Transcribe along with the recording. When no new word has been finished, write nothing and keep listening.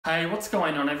Hey, what's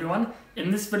going on everyone? In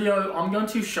this video, I'm going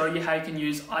to show you how you can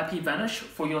use IPVanish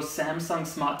for your Samsung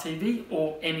Smart TV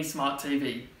or any Smart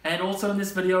TV. And also in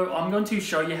this video, I'm going to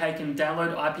show you how you can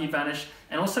download IPVanish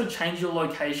and also change your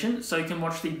location so you can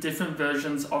watch the different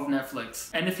versions of Netflix.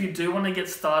 And if you do want to get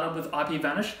started with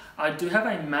IPVanish, I do have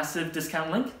a massive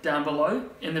discount link down below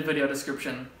in the video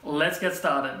description. Let's get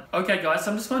started. Okay guys,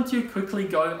 so I'm just going to quickly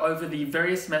go over the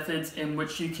various methods in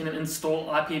which you can install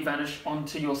IPVanish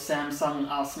onto your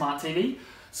Samsung Smart TV.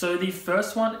 So the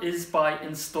first one is by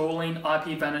installing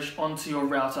IPVanish onto your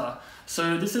router.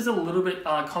 So this is a little bit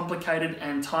complicated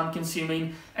and time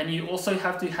consuming, and you also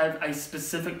have to have a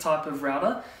specific type of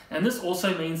router. And this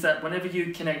also means that whenever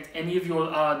you connect any of your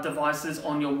devices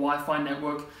on your Wi-Fi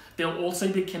network, they'll also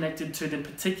be connected to the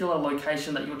particular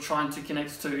location that you're trying to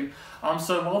connect to.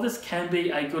 So while this can be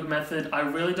a good method, I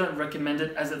really don't recommend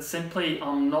it as it's simply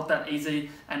not that easy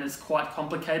and it's quite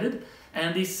complicated.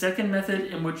 And the second method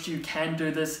in which you can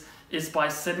do this is by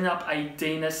setting up a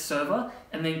DNS server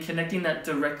and then connecting that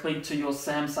directly to your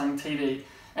Samsung TV.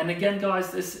 And again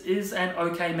guys, this is an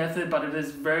okay method, but it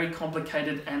is very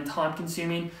complicated and time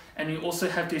consuming, and you also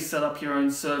have to set up your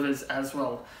own servers as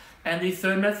well. And the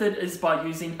third method is by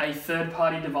using a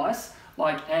third-party device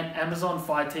like an Amazon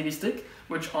Fire TV stick,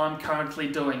 which I'm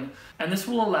currently doing. And this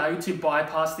will allow you to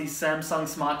bypass the Samsung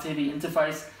Smart TV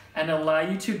interface and allow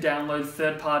you to download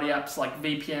third-party apps like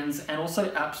VPNs and also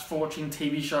apps for watching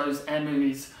TV shows and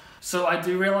movies. So I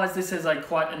do realize this is a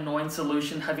quite annoying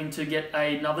solution, having to get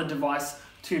another device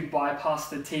to bypass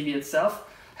the TV itself.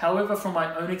 However, from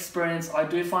my own experience, I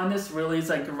do find this really is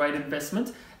a great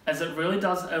investment, as it really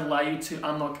does allow you to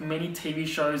unlock many TV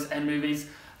shows and movies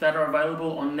that are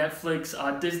available on Netflix,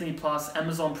 Disney+,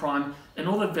 Amazon Prime, in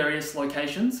all the various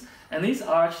locations. And these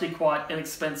are actually quite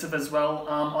inexpensive as well.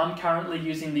 I'm currently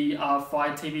using the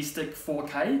Fire TV Stick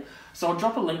 4K. So I'll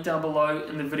drop a link down below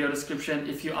in the video description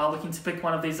if you are looking to pick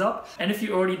one of these up. And if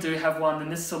you already do have one, then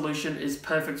this solution is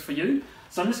perfect for you.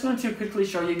 So I'm just going to quickly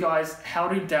show you guys how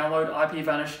to download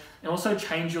IPVanish and also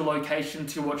change your location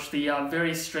to watch the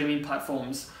various streaming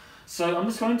platforms. So I'm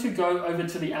just going to go over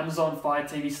to the Amazon Fire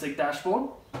TV Stick dashboard.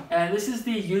 And this is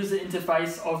the user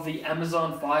interface of the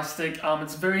Amazon Fire Stick.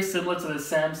 It's very similar to the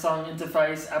Samsung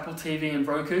interface, Apple TV and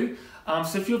Roku.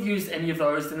 So if you've used any of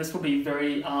those, then this will be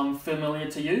very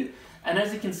familiar to you. And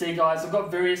as you can see guys, I've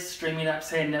got various streaming apps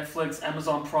here, Netflix,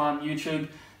 Amazon Prime, YouTube,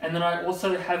 and then I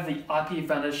also have the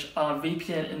IPVanish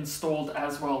VPN installed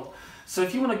as well. So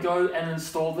if you want to go and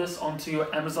install this onto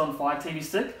your Amazon Fire TV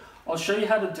Stick, I'll show you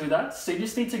how to do that. So you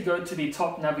just need to go to the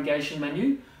top navigation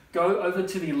menu, go over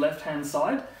to the left hand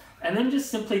side, and then just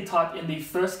simply type in the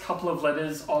first couple of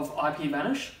letters of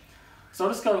IPVanish. So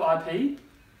I'll just go IP,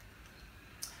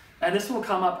 and this will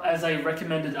come up as a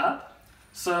recommended app.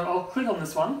 So I'll click on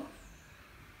this one,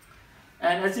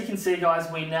 and as you can see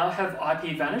guys, we now have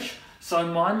IPVanish. So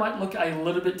mine might look a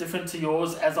little bit different to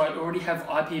yours, as I already have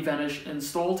IPVanish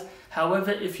installed. However,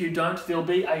 if you don't, there'll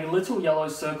be a little yellow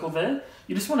circle there.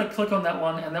 You just want to click on that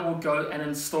one and that will go and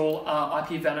install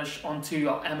IPVanish onto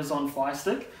your Amazon Fire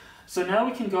Stick. So now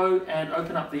we can go and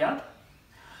open up the app.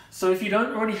 So if you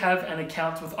don't already have an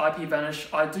account with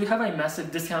IPVanish, I do have a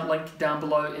massive discount link down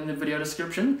below in the video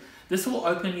description. This will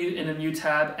open you in a new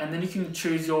tab, and then you can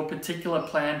choose your particular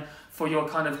plan for your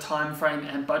kind of time frame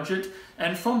and budget,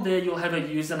 and from there you'll have a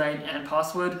username and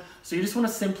password. So you just want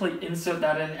to simply insert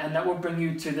that in, and that will bring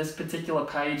you to this particular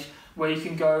page where you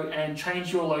can go and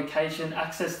change your location,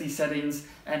 access the settings,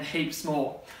 and heaps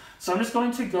more. So I'm just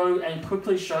going to go and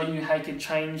quickly show you how you can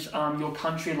change your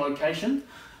country location.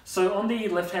 So on the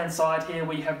left hand side here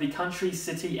we have the country,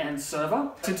 city and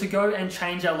server. So to go and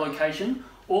change our location,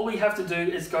 all we have to do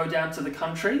is go down to the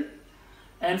country.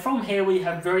 And from here we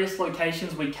have various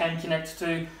locations we can connect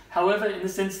to. However, in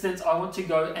this instance, I want to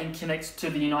go and connect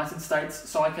to the United States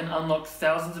so I can unlock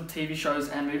thousands of TV shows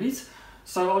and movies.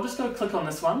 So I'll just go click on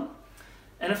this one.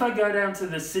 And if I go down to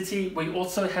the city, we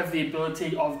also have the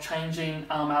ability of changing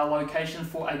our location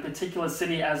for a particular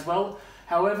city as well.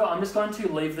 However, I'm just going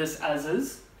to leave this as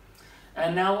is.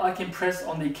 And now I can press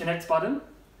on the connect button.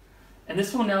 And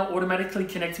this will now automatically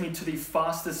connect me to the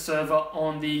fastest server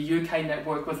on the UK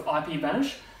network with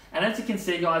IPVanish. And as you can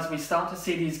see guys, we start to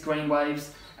see these green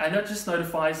waves, and that just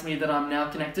notifies me that I'm now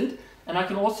connected. And I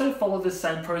can also follow the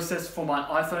same process for my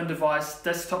iPhone device,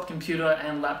 desktop computer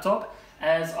and laptop,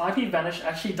 as IPVanish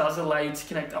actually does allow you to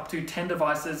connect up to 10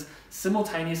 devices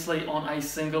simultaneously on a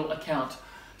single account.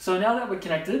 So now that we're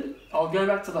connected, I'll go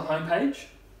back to the home page.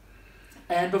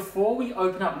 And before we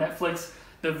open up Netflix,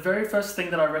 the very first thing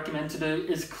that I recommend to do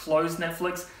is close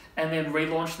Netflix and then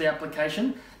relaunch the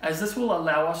application, as this will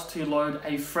allow us to load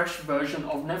a fresh version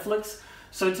of Netflix.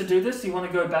 So to do this, you want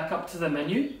to go back up to the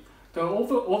menu, go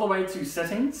all the way to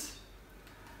Settings,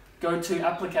 go to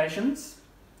Applications,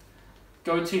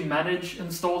 go to Manage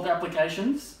Installed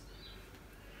Applications,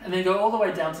 and then go all the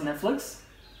way down to Netflix.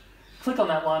 Click on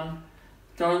that one,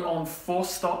 go on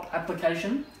Force Stop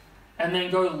Application, and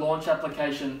then go Launch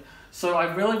Application. So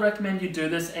I really recommend you do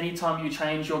this anytime you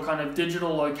change your kind of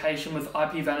digital location with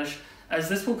IPVanish, as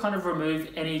this will kind of remove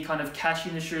any kind of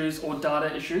caching issues or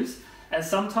data issues. And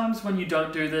sometimes when you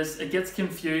don't do this, it gets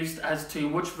confused as to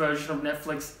which version of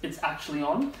Netflix it's actually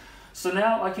on. So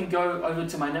now I can go over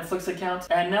to my Netflix account,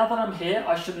 and now that I'm here,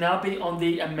 I should now be on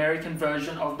the American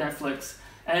version of Netflix.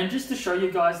 And just to show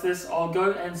you guys this, I'll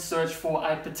go and search for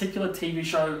a particular TV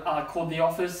show called The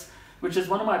Office, which is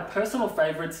one of my personal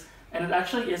favorites, and it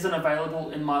actually isn't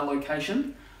available in my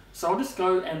location. So I'll just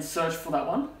go and search for that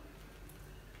one.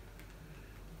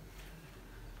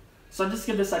 So just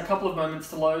give this a couple of moments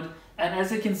to load. And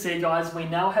as you can see, guys, we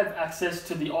now have access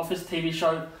to the Office TV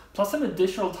show, plus some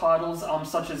additional titles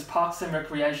such as Parks and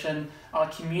Recreation,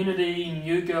 Community,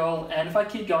 New Girl, and if I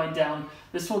keep going down,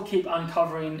 this will keep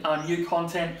uncovering new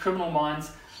content, Criminal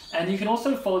Minds. And you can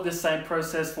also follow this same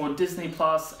process for Disney+,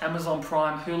 Amazon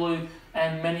Prime, Hulu,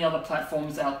 and many other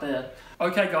platforms out there.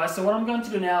 Okay guys, so what I'm going to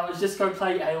do now is just go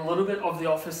play a little bit of The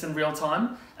Office in real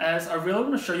time, as I really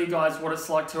want to show you guys what it's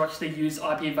like to actually use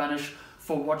IPVanish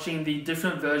for watching the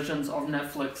different versions of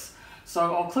Netflix.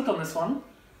 So I'll click on this one,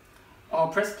 I'll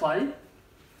press play,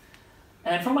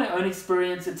 and from my own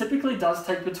experience, it typically does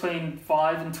take between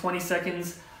 5 and 20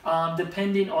 seconds,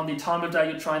 depending on the time of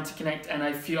day you're trying to connect and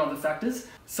a few other factors.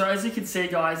 So as you can see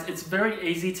guys, it's very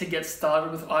easy to get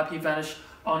started with IPVanish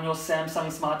on your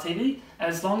Samsung Smart TV,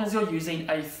 as long as you're using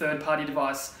a third-party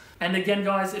device. And again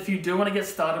guys, if you do want to get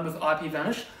started with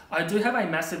IPVanish, I do have a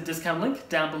massive discount link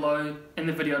down below in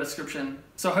the video description.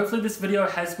 So hopefully this video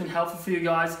has been helpful for you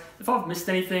guys. If I've missed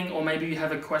anything or maybe you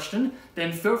have a question,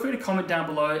 then feel free to comment down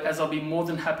below, as I'll be more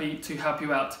than happy to help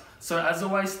you out. So as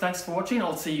always, thanks for watching.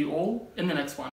 I'll see you all in the next one.